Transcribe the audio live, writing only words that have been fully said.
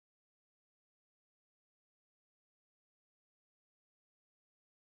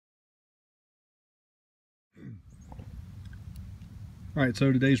Alright,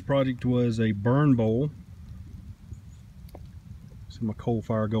 so today's project was a burn bowl. See my coal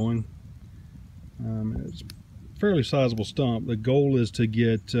fire going. It's a fairly sizable stump. The goal is to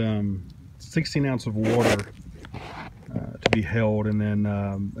get 16 ounces of water to be held, and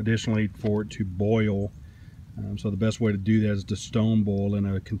then additionally for it to boil. So the best way to do that is to stone boil in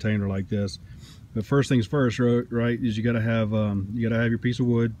a container like this. But first things first, right, is you gotta have your piece of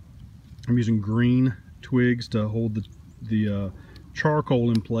wood. I'm using green twigs to hold the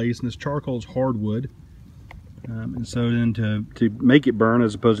charcoal in place, and this charcoal is hardwood. And so then to make it burn,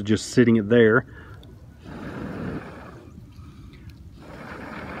 as opposed to just sitting it there,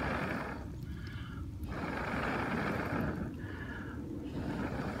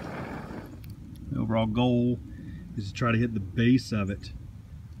 the overall goal is to try to hit the base of it,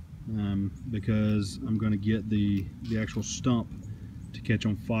 because I'm going to get the actual stump to catch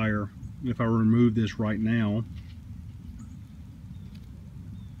on fire. If I remove this right now,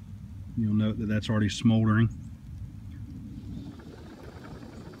 you'll note that that's already smoldering.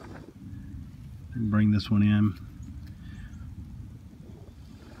 And bring this one in.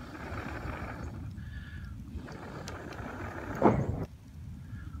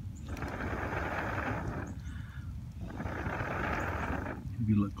 If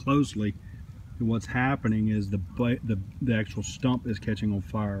you look closely, what's happening is the actual stump is catching on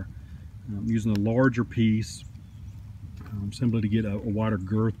fire. I'm using a larger piece simply to get a wider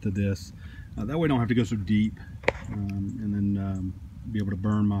girth to this. That way I don't have to go so deep, and then be able to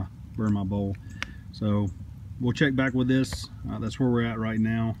burn my bowl. So we'll check back with this. That's where we're at right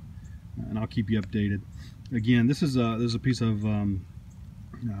now, and I'll keep you updated. Again, this is a piece of I don't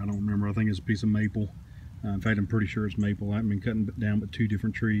remember. I think it's a piece of maple. In fact, I'm pretty sure it's maple. I haven't been cutting down but 2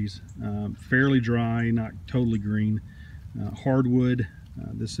 different trees. Fairly dry, not totally green. Hardwood.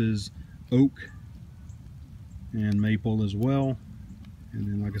 This is oak and maple as well. And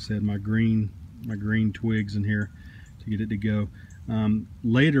then, like I said, my green twigs in here to get it to go.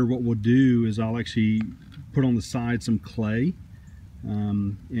 Later, what we'll do is I'll actually put on the side some clay.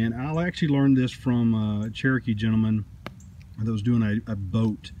 And I'll actually learn this from a Cherokee gentleman that was doing a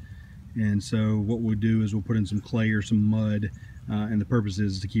boat. And so what we'll do is we'll put in some clay or some mud, and the purpose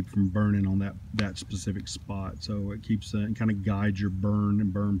is to keep from burning on that specific spot. So it keeps and kind of guides your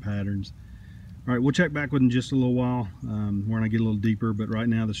burn patterns. All right, we'll check back with in just a little while when I get a little deeper, but right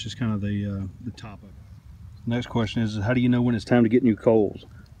now that's just kind of the top of it. Next question is, how do you know when it's time to get new coals?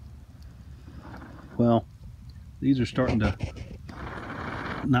 Well, these are starting to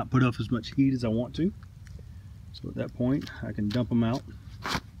not put off as much heat as I want to. So at that point, I can dump them out,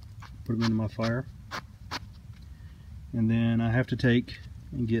 put them into my fire, and then I have to take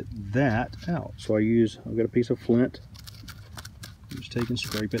and get that out. So I've got a piece of flint. Just take and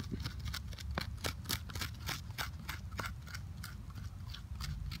scrape it.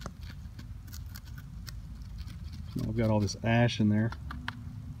 So I've got all this ash in there.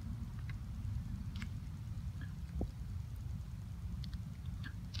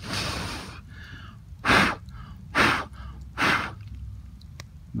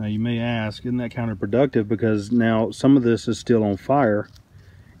 Now you may ask, isn't that counterproductive, because now some of this is still on fire,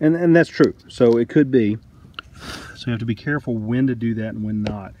 and that's true. So it could be. So you have to be careful when to do that and when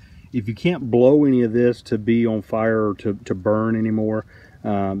not. If you can't blow any of this to be on fire or to burn anymore,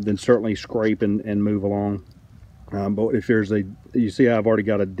 then certainly scrape and move along. But if there's you see I've already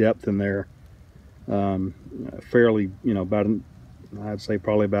got a depth in there, fairly, I'd say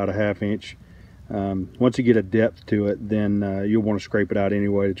probably about a ½ inch. Once you get a depth to it, then you'll want to scrape it out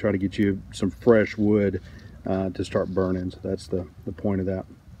anyway to try to get you some fresh wood to start burning. So that's the point of that.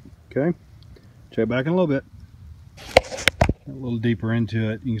 Okay, check back in a little bit. A little deeper into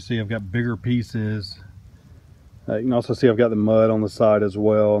it, you can see I've got bigger pieces. You can also see I've got the mud on the side as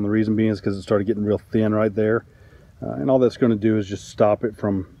well, and the reason being is because it started getting real thin right there. And all that's going to do is just stop it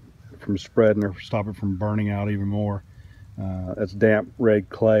from spreading, or stop it from burning out even more. That's damp red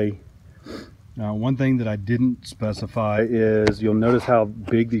clay. One thing that I didn't specify is you'll notice how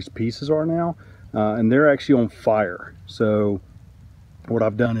big these pieces are now, and they're actually on fire. So what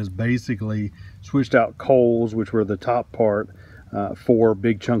I've done is basically switched out coals, which were the top part, for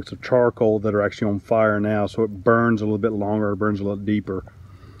big chunks of charcoal that are actually on fire now, so it burns a little bit longer, it burns a little deeper.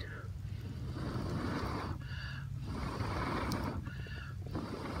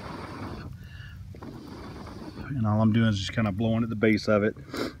 And all I'm doing is just kind of blowing at the base of it,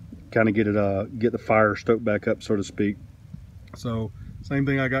 kind of get the fire stoked back up, so to speak. So same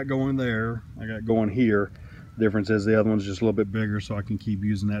thing I got going there, I got going here. The difference is the other one's just a little bit bigger, so I can keep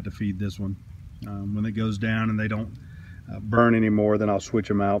using that to feed this one. When it goes down and they don't burn anymore, then I'll switch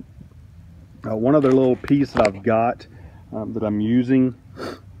them out. One other little piece that I've got that I'm using,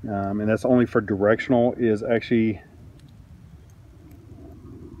 and that's only for directional, is actually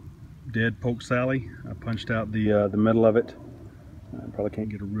dead poke Sally. I punched out the middle of it. I probably can't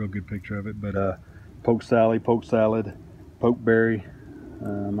get a real good picture of it, but poke Sally, poke salad, pokeberry.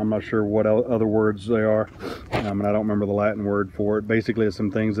 I'm not sure what other words they are, and I don't remember the Latin word for it. Basically, it's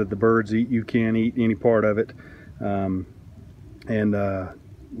some things that the birds eat. You can't eat any part of it, and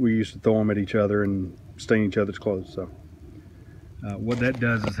we used to throw them at each other and stain each other's clothes. So what that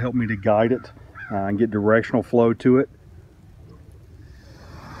does is help me to guide it and get directional flow to it.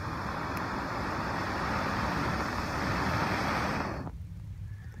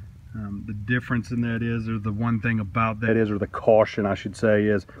 The difference in that is, or the one thing about that is, or the caution I should say,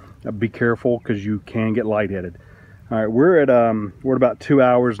 is be careful because you can get lightheaded. All right, we're at about 2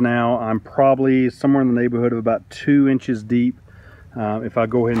 hours now. I'm probably somewhere in the neighborhood of about 2 inches deep. If I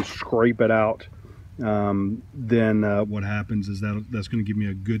go ahead and scrape it out, then what happens is that's going to give me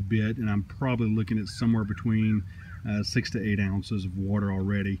a good bit, and I'm probably looking at somewhere between 6 to 8 ounces of water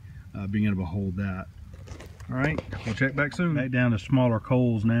already, being able to hold that. All right, we'll check back soon. Back down to smaller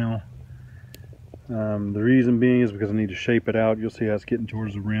coals now. The reason being is because I need to shape it out. You'll see how it's getting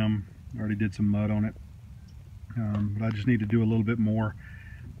towards the rim. I already did some mud on it, but I just need to do a little bit more.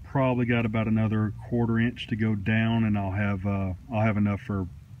 Probably got about another 1/4 inch to go down, and I'll have enough for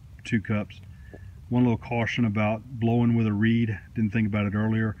 2 cups. One little caution about blowing with a reed, didn't think about it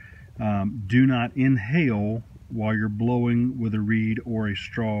earlier. Do not inhale while you're blowing with a reed or a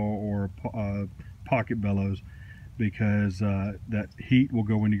straw or a pocket bellows, because that heat will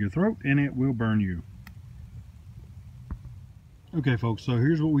go into your throat and it will burn you. Okay folks, so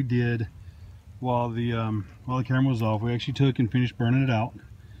here's what we did while the camera was off. We actually took and finished burning it out.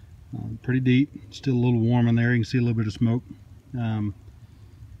 Pretty deep, still a little warm in there. You can see a little bit of smoke.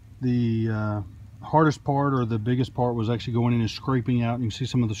 The hardest part, or the biggest part, was actually going in and scraping out. You can see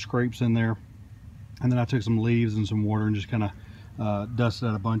some of the scrapes in there. And then I took some leaves and some water and just kind of dusted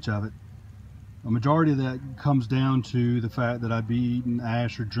out a bunch of it. A majority of that comes down to the fact that I'd be eating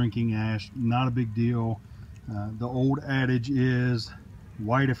ash or drinking ash. Not a big deal. The old adage is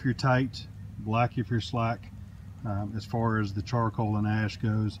white if you're tight, black if you're slack, as far as the charcoal and ash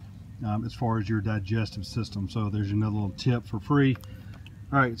goes, as far as your digestive system. So there's another little tip for free.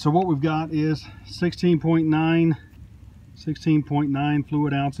 All right, so what we've got is 16.9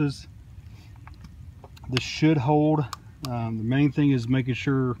 fluid ounces. This should hold. The main thing is making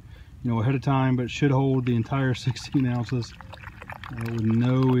sure, ahead of time, but it should hold the entire 16 ounces with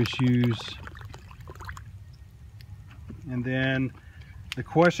no issues. And then the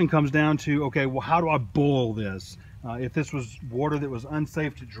question comes down to, okay, well, how do I boil this? If this was water that was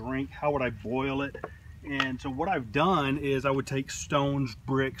unsafe to drink, how would I boil it? And so what I've done is I would take stones,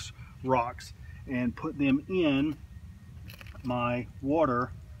 bricks, rocks, and put them in my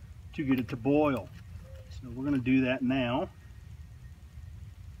water to get it to boil. So we're going to do that now.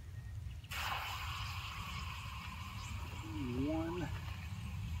 One,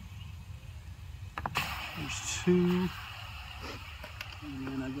 there's 2, and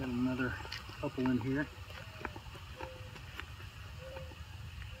then I've got another couple in here.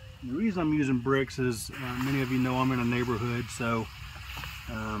 And the reason I'm using bricks is many of you know I'm in a neighborhood, so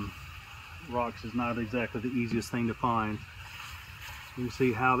rocks is not exactly the easiest thing to find. So you can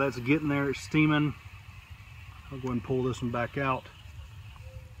see how that's getting there, it's steaming. I'll go ahead and pull this one back out.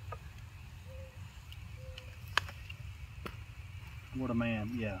 What a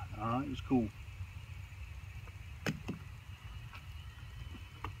man, yeah, it was cool.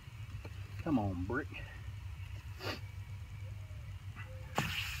 Come on, brick.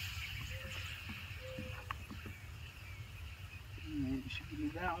 And you should give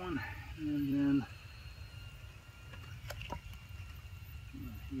me that one, and then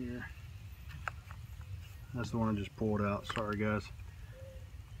here. That's the one I just pulled out. Sorry, guys.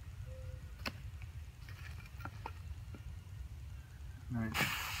 All right.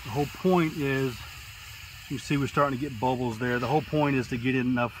 The whole point is, you see we're starting to get bubbles there. The whole point is to get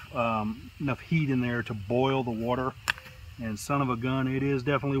enough heat in there to boil the water. And son of a gun, it is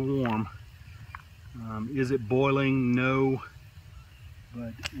definitely warm. Is it boiling? No.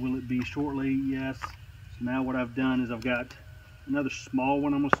 But will it be shortly? Yes. So now what I've done is I've got another small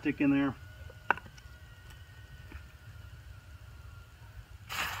one I'm going to stick in there.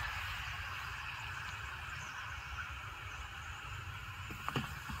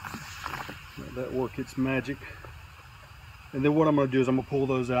 Let that work its magic. And then what I'm going to do is I'm going to pull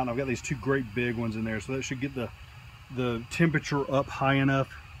those out, and I've got these 2 great big ones in there, so that should get the temperature up high enough.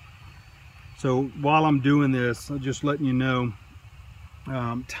 So while I'm doing this, I'm just letting you know,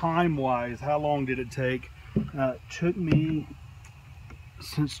 time wise, how long did it take Took me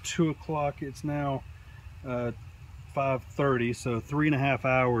since 2 o'clock. It's now 5:30, so 3.5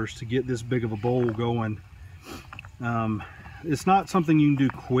 hours to get this big of a bowl going. It's not something you can do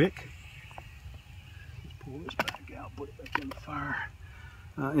quick. Let's pull this back out, put it back in the fire.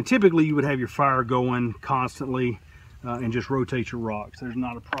 And typically you would have your fire going constantly and just rotate your rocks. There's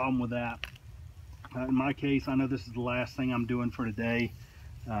not a problem with that. In my case, I know this is the last thing I'm doing for today,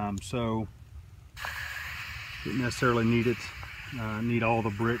 so didn't necessarily need it. Need all the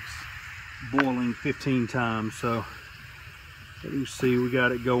bricks boiling 15 times. So you see we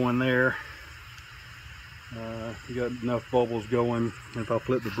got it going there. We got enough bubbles going. And if I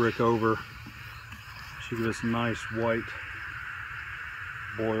flip the brick over, it should give us a nice white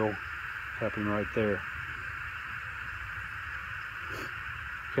boil happening right there.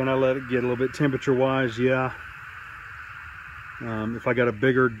 Can I let it get a little bit temperature wise? Yeah. If I got a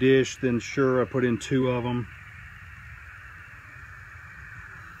bigger dish, then sure, I put in 2 of them.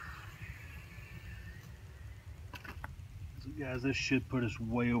 So guys, this should put us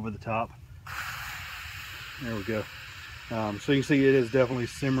way over the top. There we go. So you can see it is definitely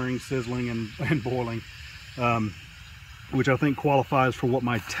simmering, sizzling, and boiling, which I think qualifies for what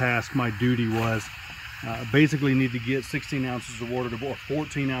my task, my duty was. Basically need to get 16 ounces of water to boil,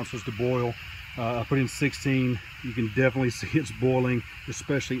 14 ounces to boil. I put in 16. You can definitely see it's boiling,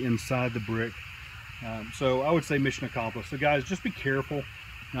 especially inside the brick. So I would say mission accomplished. So guys, just be careful.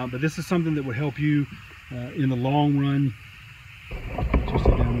 But this is something that would help you in the long run. Just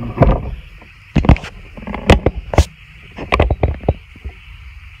sit down in the brick.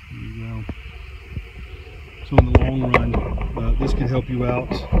 There you go. So in the long run, this could help you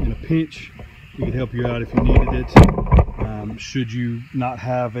out in a pinch. It could help you out if you needed it. Should you not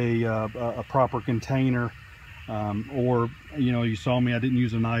have a proper container, or you saw me, I didn't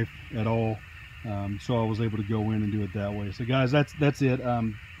use a knife at all, so I was able to go in and do it that way. So guys, that's it.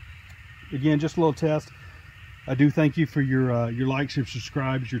 Again, just a little test. I do thank you for your likes, your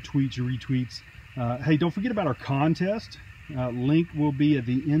subscribes, your tweets, your retweets. Hey, don't forget about our contest. Link will be at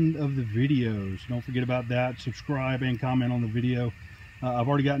the end of the videos. Don't forget about that. Subscribe and comment on the video. I've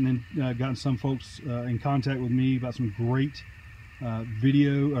already gotten some folks in contact with me about some great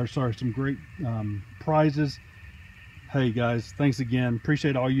some great prizes. Hey guys, thanks again.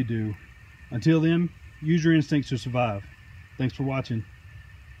 Appreciate all you do. Until then, use your instincts to survive. Thanks for watching.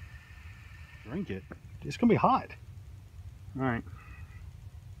 Drink it. It's gonna be hot. All right.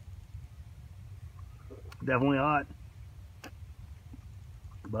 Definitely hot,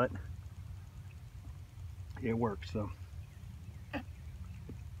 but it works. So.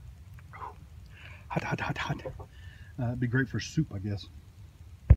 Hot. It'd be great for soup, I guess.